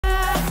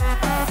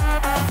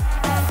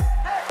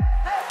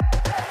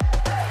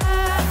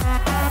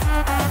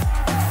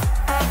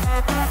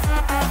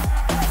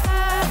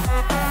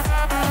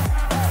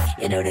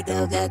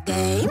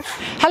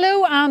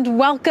Hello and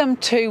welcome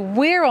to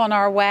We're on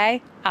Our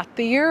Way at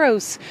the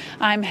Euros.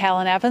 I'm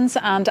Helen Evans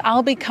and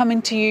I'll be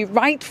coming to you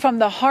right from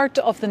the heart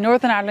of the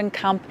Northern Ireland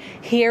camp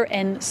here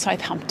in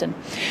Southampton.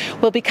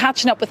 We'll be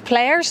catching up with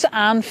players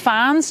and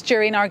fans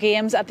during our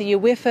games at the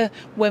UEFA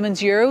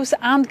Women's Euros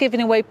and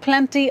giving away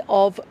plenty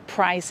of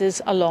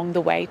prizes along the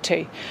way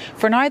too.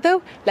 For now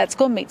though, let's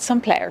go meet some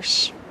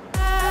players.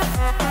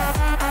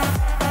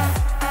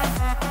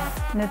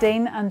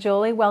 Nadene and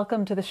Jolie,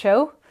 welcome to the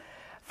show.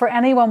 For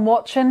anyone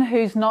watching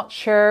who's not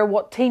sure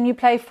what team you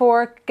play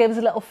for, give us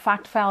a little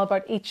fact file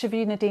about each of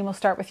you. Nadene, we'll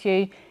start with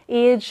you.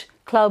 Age,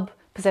 club,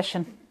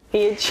 position.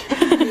 Age,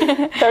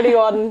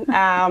 31,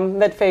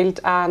 midfield,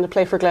 and I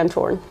play for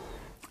Glentoran.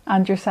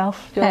 And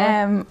yourself,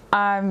 Jolie?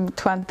 I'm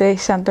 20,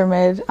 centre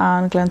mid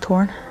and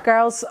Glentoran.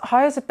 Girls, how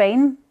has it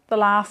been the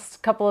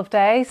last couple of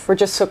days? We're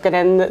just soaking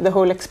in the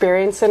whole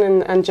experience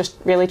and just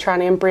really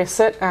trying to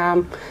embrace it.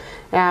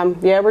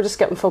 Yeah, we're just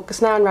getting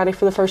focused now and ready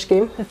for the first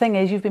game. The thing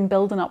is, you've been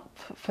building up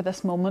for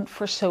this moment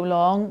for so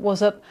long.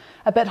 Was it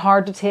a bit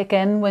hard to take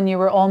in when you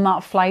were on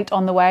that flight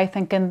on the way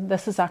thinking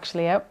this is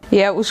actually it?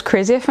 Yeah, it was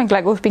crazy. I think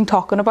we've been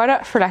talking about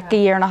it for a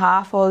year and a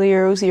half, all the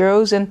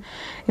Euros, and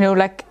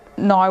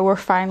now we're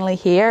finally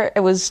here.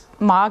 It was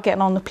mad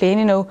getting on the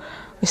plane,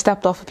 we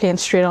stepped off the plane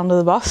straight onto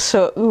the bus.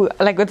 So,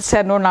 like it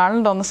said Northern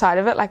Ireland on the side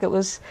of it, it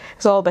was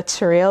all a bit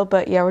surreal.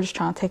 But yeah, we're just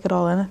trying to take it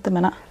all in at the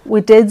minute.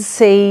 We did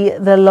see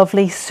the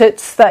lovely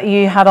suits that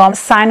you had on,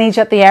 signage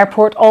at the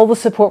airport. All the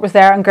support was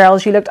there, and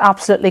girls, you looked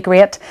absolutely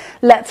great.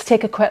 Let's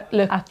take a quick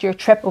look at your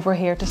trip over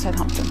here to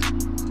Southampton.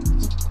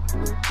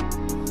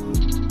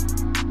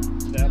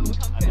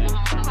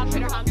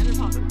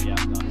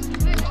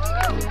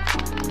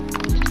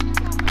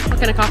 What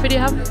kind of coffee do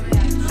you have?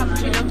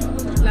 Cappuccino.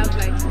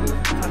 Lovely.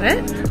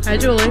 It? Hi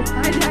Julie.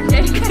 Hi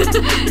Jackie.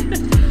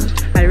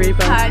 Hi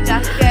Reba. Hi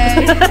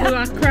Jackie.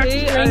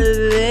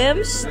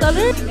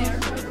 Stunner.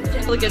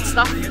 Really good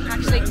stuff.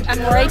 Actually, I'm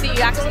worried that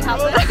you actually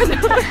have it.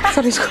 I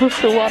thought he's going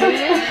for water.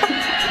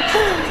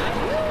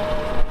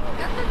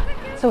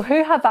 So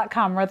who had that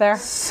camera there?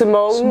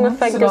 Simone, I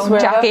think as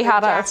well. Jackie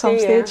had it at some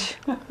stage.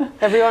 Yeah.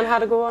 Everyone had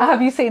to go on.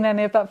 Have you seen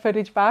any of that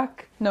footage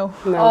back? No.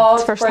 Oh,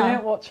 it's first brilliant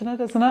time watching it,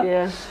 isn't it?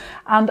 Yeah.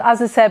 And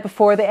as I said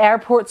before, the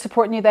airport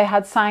supporting you, they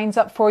had signs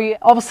up for you.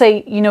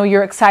 Obviously,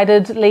 you're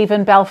excited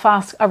leaving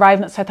Belfast,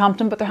 arriving at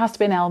Southampton, but there has to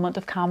be an element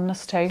of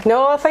calmness too.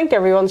 No, I think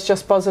everyone's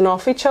just buzzing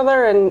off each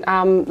other,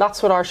 and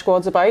that's what our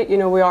squad's about.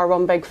 We are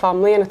one big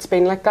family, and it's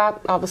been like that.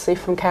 Obviously,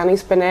 from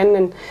Kenny's been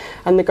in,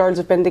 and the girls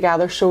have been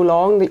together so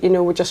long that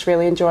we just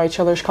really enjoy each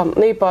other's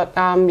company. But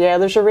yeah,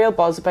 there's a real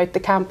buzz about the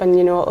camp, and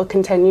it'll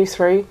continue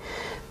through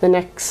the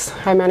next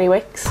how many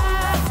weeks.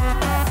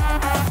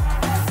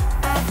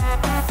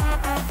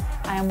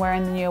 I'm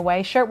wearing the new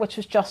away shirt, which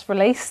was just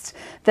released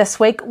this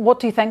week. What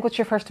do you think? What's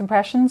your first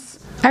impressions?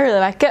 I really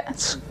like it.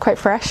 It's quite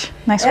fresh,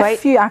 nice white.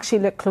 If you actually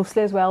look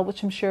closely as well,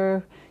 which I'm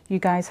sure you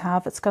guys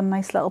have, it's got a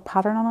nice little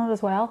pattern on it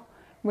as well.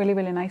 Really,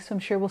 really nice. So I'm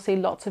sure we'll see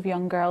lots of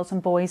young girls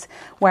and boys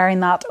wearing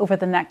that over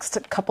the next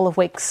couple of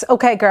weeks.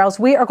 Okay, girls,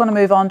 we are going to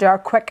move on to our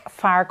quick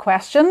fire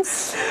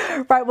questions.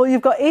 Right, well,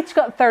 you've each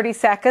got 30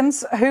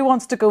 seconds. Who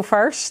wants to go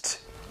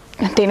first?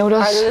 Dino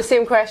does. Are they the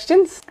same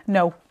questions?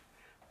 No.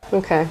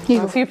 Okay.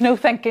 So you've no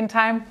thinking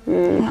time?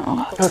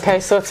 No. Okay,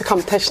 so it's a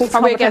competition.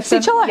 Are we against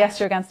each other? Yes,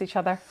 you're against each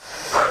other.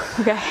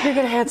 Okay. You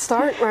get a head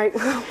start, right?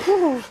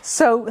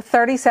 So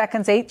 30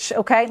 seconds each.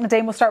 Okay,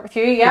 Nadene, we'll start with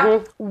you. Yeah.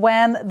 Mm-hmm.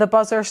 When the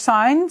buzzer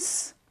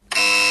sounds,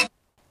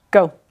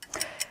 go.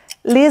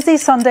 Lazy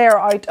Sunday or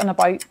out and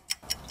about?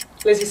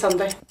 Lazy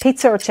Sunday.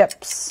 Pizza or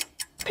chips?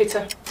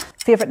 Pizza.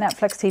 Favourite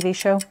Netflix TV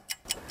show?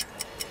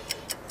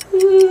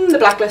 The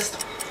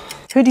Blacklist.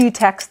 Who do you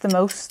text the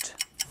most?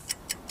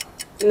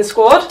 In the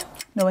squad?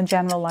 No, in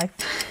general life.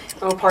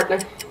 Oh, partner.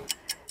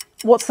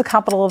 What's the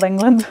capital of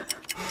England?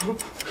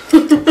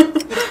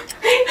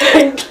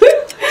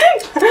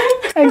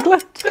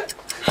 England.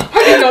 How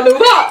do you not know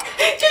that?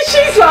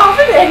 She's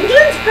laughing.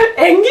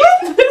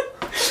 England?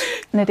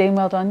 Nadene,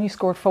 well done. You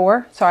scored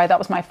 4. Sorry, that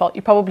was my fault.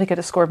 You probably could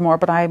have scored more,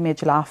 but I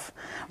made you laugh.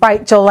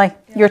 Right, Jolie,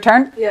 your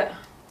turn. Yeah.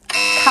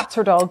 Cats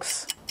or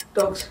dogs?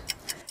 Dogs.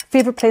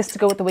 Favourite place to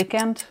go at the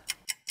weekend?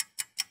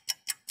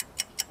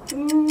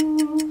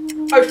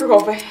 Out for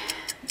coffee.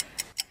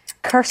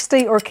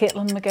 Kirsty or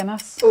Caitlin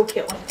McGuinness? Oh,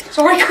 Caitlin.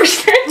 Sorry,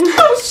 Kirsty.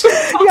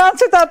 You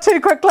answered that too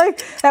quickly.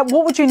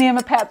 What would you name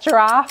a pet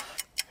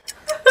giraffe?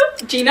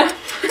 Gina.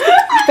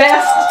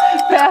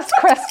 Best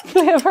crisp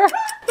flavour?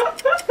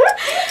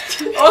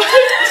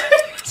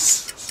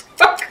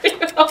 Sour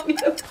cream and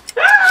onion.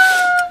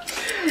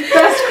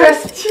 Best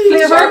crisp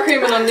flavour? Sour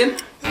cream and onion.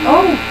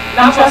 Oh,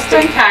 that must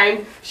take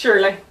time,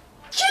 surely.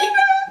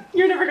 Gina!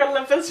 You're never going to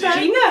live this down.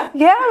 Gina!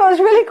 Yeah, that was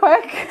really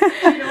quick.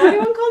 Do you know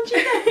anyone called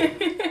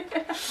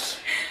Gina?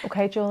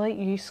 Okay, Jolie,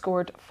 you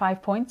scored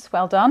 5 points.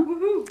 Well done.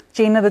 Woohoo.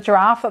 Gina the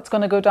giraffe, that's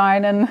going to go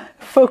down in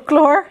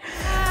folklore.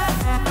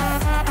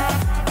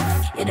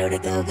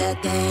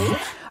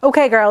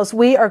 Okay, girls,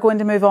 we are going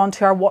to move on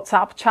to our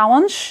WhatsApp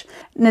challenge.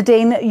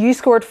 Nadene, you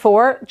scored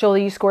 4.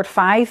 Jolie, you scored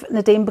 5.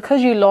 Nadene,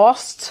 because you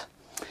lost,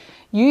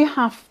 You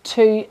have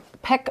to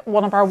pick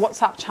one of our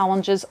WhatsApp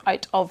challenges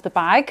out of the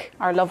bag,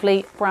 our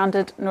lovely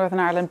branded Northern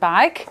Ireland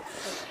bag.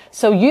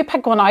 So you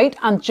pick one out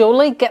and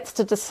Jolie gets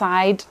to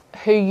decide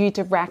who you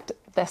direct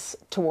this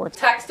towards.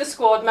 Text a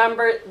squad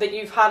member that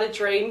you've had a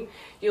dream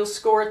you'll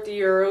score at the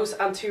Euros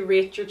and to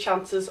rate your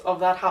chances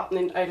of that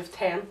happening out of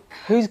 10.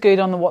 Who's good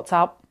on the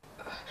WhatsApp?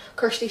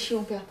 Kirsty, she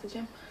won't be at the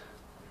gym.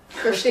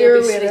 Kirsty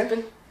will be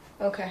sleeping.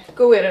 Okay,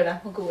 go with her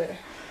then. We'll go with her.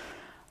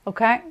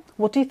 Okay,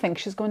 what do you think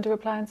she's going to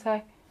reply and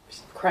say?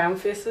 Crying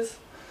faces.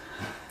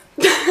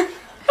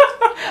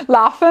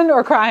 Laughing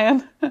or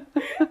crying?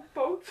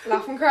 Both.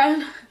 Laughing,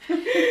 crying.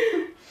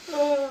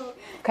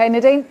 Okay,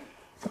 Nadine,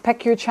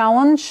 pick your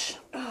challenge.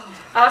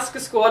 Ask a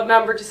squad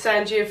member to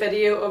send you a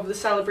video of the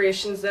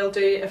celebrations they'll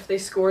do if they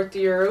score at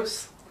the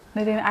Euros.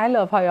 Nadine, I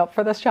love how up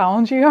for this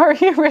challenge you are.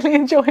 You're really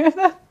enjoying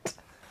it.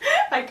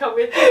 I can't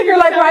wait. You're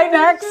like right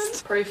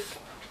next. Proof.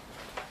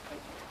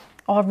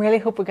 Oh, I really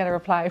hope we get a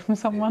reply from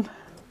someone.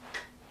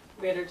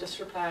 Waiter just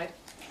replied.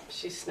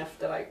 She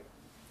sniffed it out.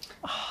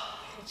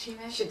 Did she,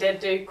 mate? She did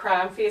do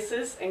crying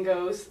faces and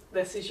goes,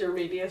 "This is your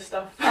media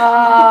stuff."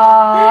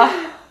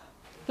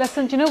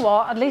 Listen, do you know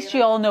what? At least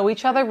you all know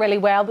each other really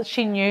well that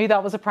she knew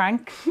that was a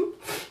prank.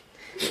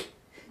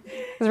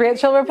 Has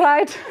Rachel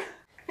replied?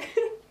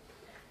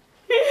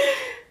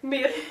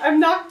 Mate, I'm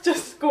not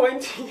just going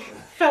to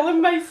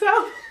film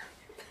myself.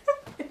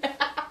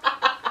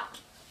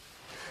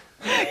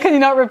 Can you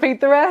not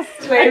repeat the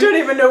rest? I don't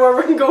even know where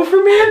we can go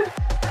from here.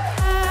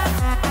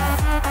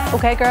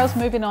 Okay, girls,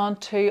 moving on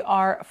to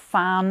our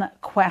fan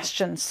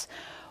questions.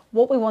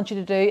 What we want you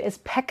to do is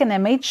pick an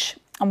image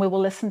and we will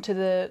listen to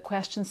the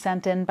questions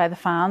sent in by the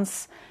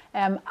fans.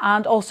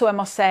 And also, I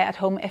must say at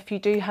home, if you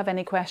do have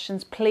any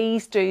questions,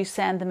 please do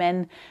send them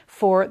in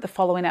for the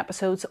following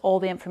episodes. All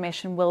the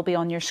information will be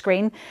on your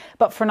screen.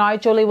 But for now,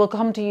 Jolie, we'll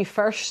come to you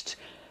first.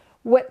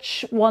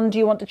 Which one do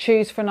you want to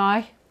choose for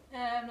now?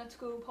 Let's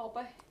go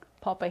Poppy.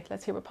 Poppy.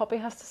 Let's hear what Poppy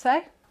has to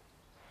say.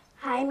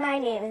 Hi, my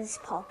name is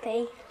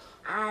Poppy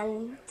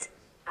and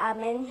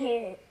I'm in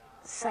here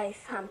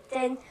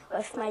Southampton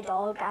with my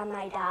dog and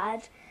my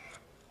dad,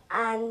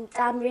 and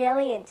I'm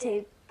really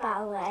into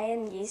ballet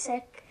and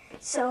music,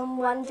 so I'm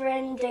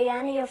wondering, do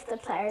any of the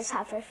players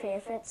have a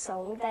favourite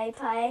song they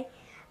play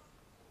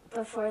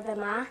before the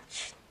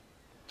match?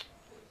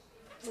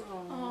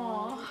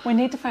 Aww. We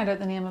need to find out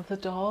the name of the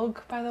dog,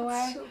 by the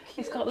way. So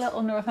he's got a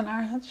little Northern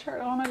Ireland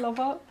shirt on. I love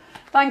it.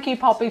 Thank you,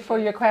 Poppy, for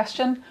your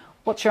question.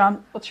 What's your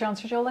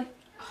answer, Jolie?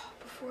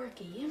 Before a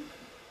game?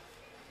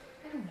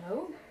 I don't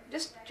know.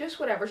 Just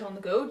whatever's on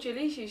the go.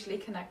 Julie's usually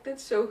connected,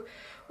 so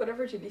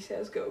whatever Julie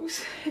says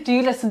goes. Do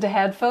you listen to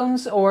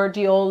headphones or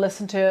do you all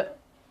listen to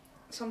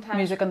Sometimes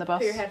music on the bus?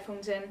 Put your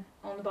headphones in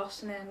on the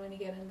bus, and then when you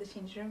get in the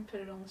changing room, put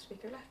it on the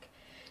speaker. Like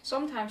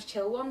sometimes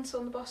chill ones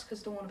on the bus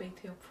because don't want to be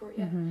too up for it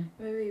yet.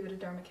 Maybe you would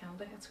have Dermot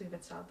Candy. That's a wee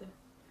bit sad though.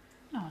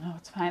 Oh no,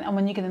 it's fine. And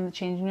when you get in the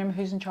changing room,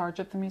 who's in charge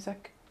of the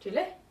music?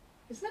 Julie,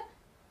 isn't it?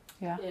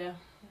 Yeah. Yeah.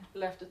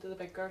 Left it to the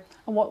big girl.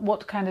 And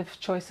what kind of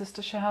choices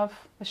does she have?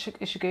 Is she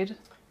good?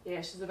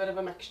 Yeah, she's a bit of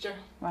a mixture.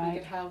 Right. You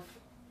could have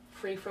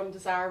Free From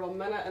Desire 1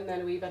 minute and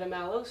then a wee bit of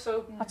mellow.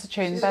 So That's a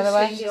tune, She's by the a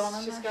way. sing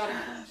on she's her. got it.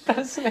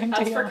 That's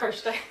That's for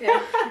Kirsty.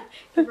 Yeah.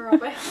 Give her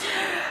up.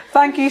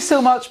 Thank you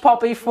so much,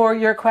 Poppy, for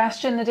your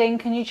question. Nadine,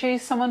 can you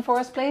choose someone for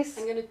us, please?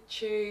 I'm going to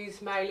choose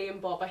Miley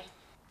and Bobby.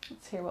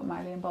 Let's hear what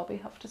Miley and Bobby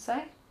have to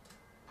say.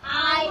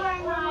 I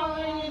like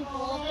bowling, and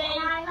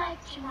I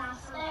like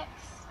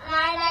gymnastics, and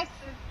I like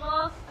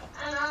football,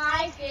 and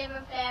my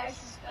favourite players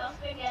is Gus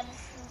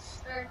McGuinness and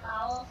Stuart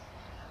Howell,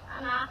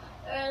 and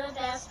they're the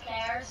best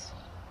players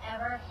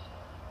ever.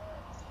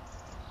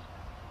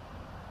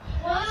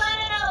 Want to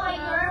know what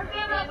your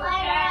favourite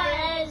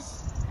player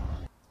is?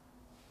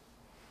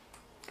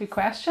 Good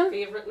question.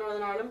 Favourite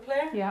Northern Ireland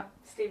player? Yeah.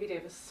 Stevie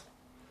Davis.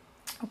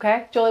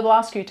 Okay, Jolie, we'll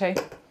ask you too.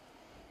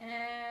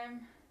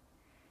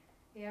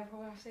 Yeah,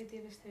 probably have to say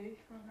Davis too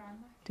from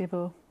Grandma.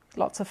 Devo,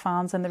 lots of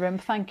fans in the room.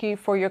 Thank you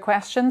for your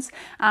questions.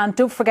 And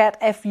don't forget,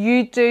 if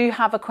you do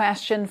have a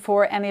question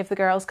for any of the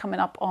girls coming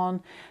up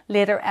on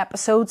later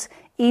episodes,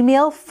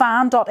 email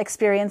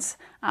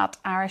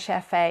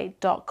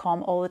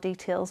fan.experience@irishfa.com. All the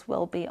details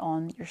will be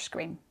on your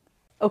screen.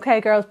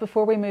 Okay, girls,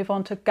 before we move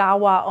on to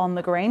Gawa on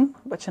the Green,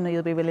 which I know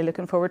you'll be really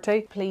looking forward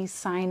to, please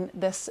sign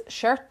this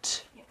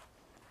shirt.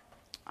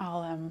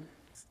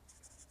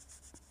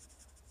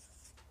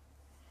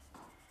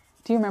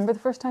 Do you remember the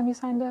first time you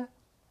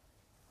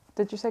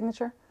did your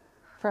signature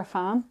for a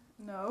fan?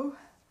 No.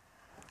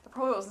 It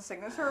probably wasn't a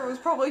signature, it was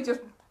probably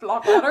just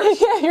block letters.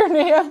 Yeah, your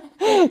name,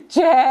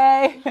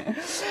 Jay.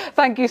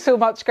 Thank you so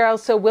much,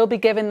 girls. So we'll be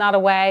giving that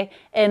away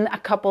in a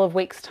couple of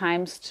weeks'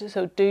 time.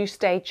 So do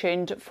stay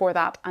tuned for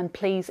that and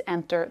please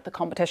enter the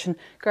competition.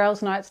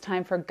 Girls, now it's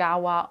time for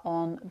Gawa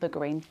on the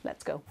Green.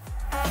 Let's go.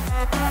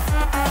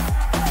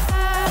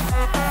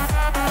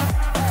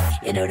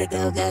 You know the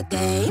go-go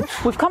game.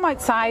 We've come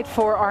outside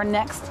for our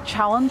next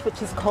challenge,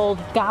 which is called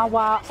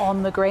Gawa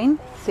on the Green.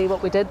 See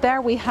what we did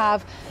there? We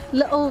have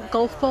little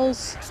golf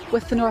balls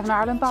with the Northern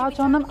Ireland badge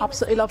on them.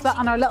 Absolutely love that.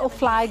 And our little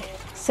flag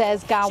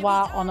says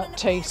Gawa on it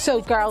too. So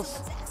girls,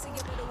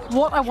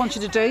 what I want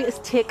you to do is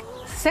take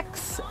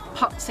 6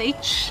 putts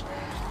each.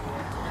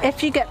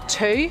 If you get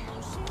 2,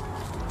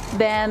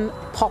 then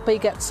Poppy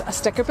gets a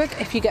sticker book.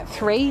 If you get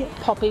 3,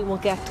 Poppy will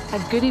get a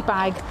goodie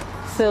bag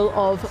full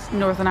of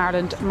Northern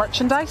Ireland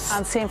merchandise.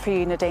 And same for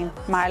you, Nadine.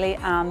 Miley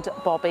and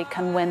Bobby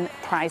can win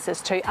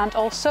prizes too. And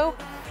also,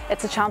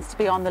 it's a chance to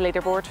be on the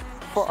leaderboard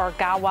for our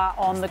Gawa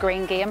on the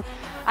Green game.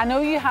 I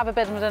know you have a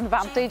bit of an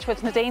advantage,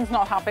 which Nadine's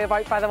not happy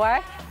about, by the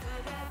way.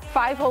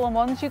 5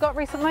 hole-in-ones you got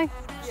recently?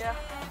 Yeah.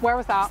 Where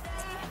was that?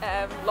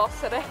 Lost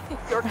City,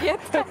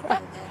 Yorkgate.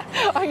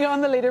 Are you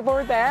on the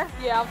leaderboard there?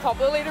 Yeah, I'm top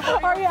of the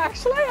leaderboard. Are you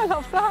actually? I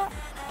love that.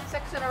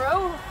 6 in a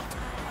row.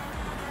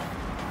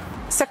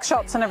 6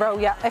 shots in a row,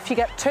 yeah. If you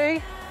get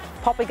 2,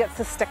 Poppy gets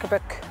the sticker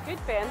book. Good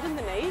bend in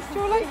the knees,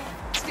 Julie.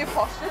 Good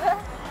posture there.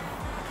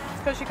 It's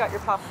because you got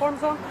your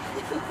platforms on.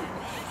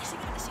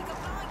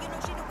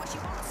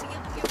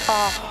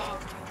 Oh,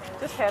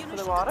 Just head for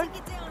the water.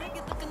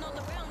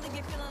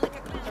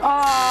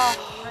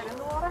 oh, Right in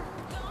the water.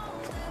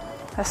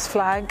 this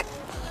flag.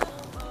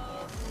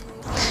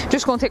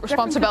 Just going to take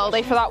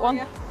responsibility for that one.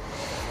 That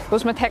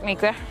was my technique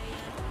there.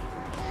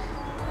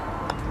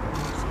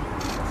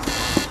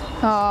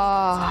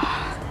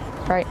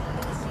 Right.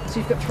 So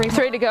you've got 3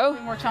 3 to go.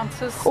 3 more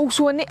chances. Oh,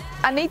 so I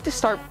need to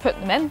start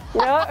putting them in.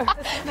 Yeah.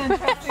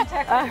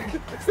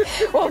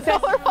 Well, the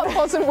other one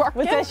wasn't working.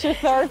 Was this your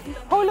 3rd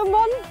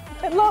hole-in-one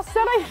at Lost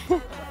City?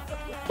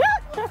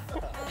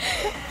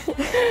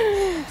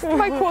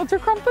 My quads are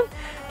crumping.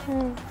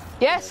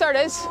 Yes, there it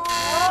is.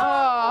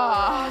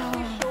 Oh.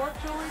 Too short,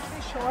 Julie,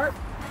 too short.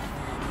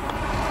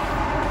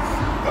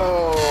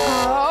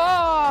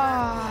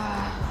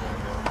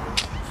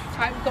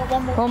 Right, we've got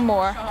one more. One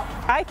more.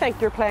 I think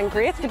you're playing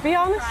great, to be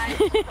honest.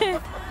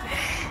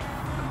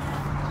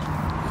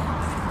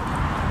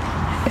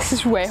 This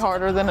is way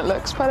harder than it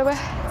looks, by the way.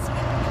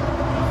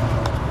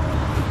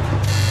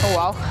 Oh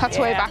wow, that's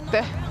way back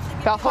to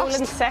Belfast.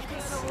 Hole-in 6,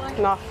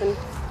 nothing.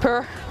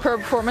 Poor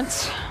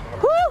performance.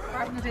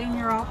 Right, Nadine,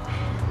 you're up.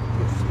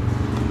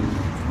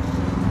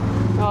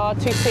 Oh,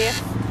 too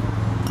safe.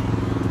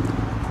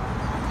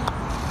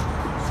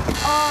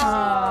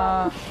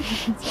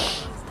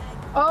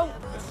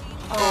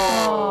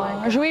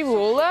 Should we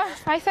roll that?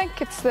 I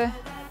think it's the...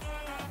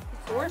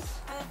 4th.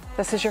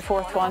 This is your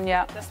 4th one,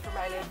 yeah. This for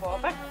Miley and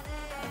Bobby.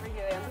 Never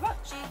get the end of it.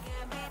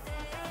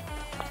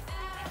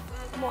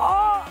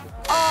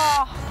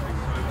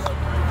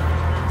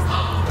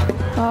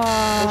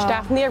 There's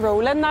definitely a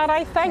roll in that,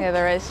 I think. Yeah,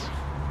 there is.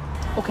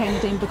 Okay,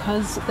 Nadine,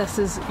 because this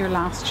is your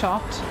last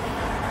shot,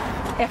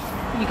 if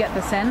you get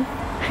this in,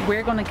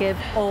 we're going to give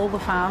all the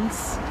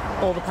fans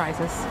all the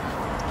prizes.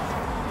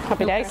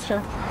 Happy No days.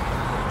 pressure.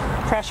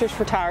 Pressure's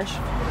for tires.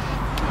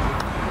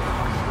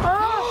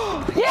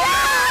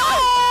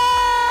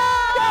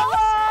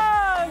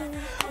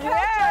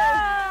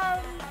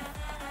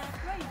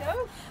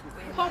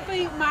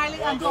 Poppy,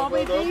 Miley and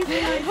Bobby, these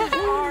prizes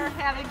are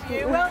heading to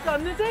you. Well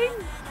done, Nadine.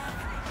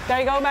 There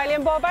you go, Miley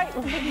and Bobby.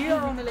 You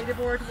are on the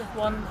leaderboard with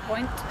 1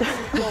 point.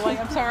 Oh, wait,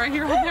 I'm sorry,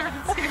 you're on there.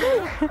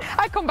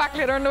 I come back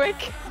later in the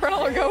week for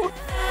another go.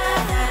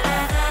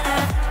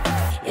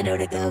 You know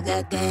the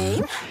go-go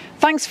game.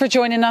 Thanks for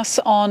joining us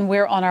on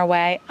We're On Our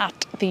Way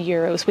at the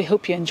Euros. We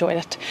hope you enjoyed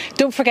it.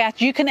 Don't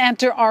forget, you can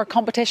enter our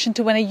competition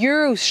to win a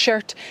Euros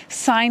shirt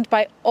signed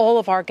by all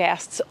of our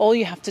guests. All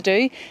you have to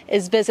do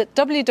is visit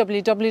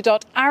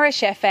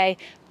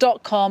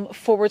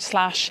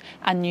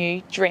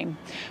www.irishfa.com/a-new-dream.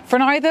 For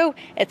now, though,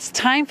 it's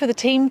time for the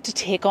team to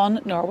take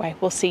on Norway.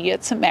 We'll see you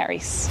at St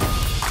Mary's.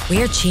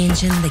 We're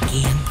changing the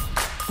game.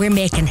 We're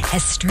making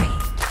history.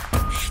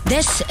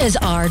 This is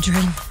our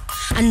dream.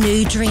 A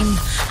new dream,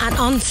 an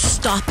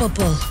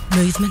unstoppable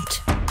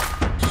movement.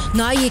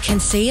 Now you can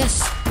see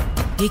us,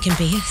 you can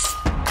be us.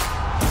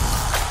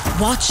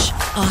 Watch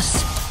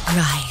us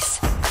rise.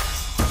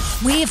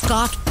 We've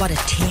got what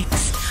it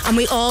takes, and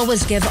we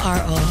always give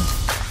our all.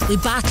 We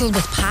battle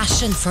with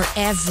passion for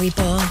every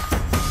ball.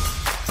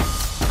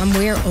 And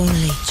we're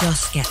only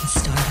just getting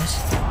started.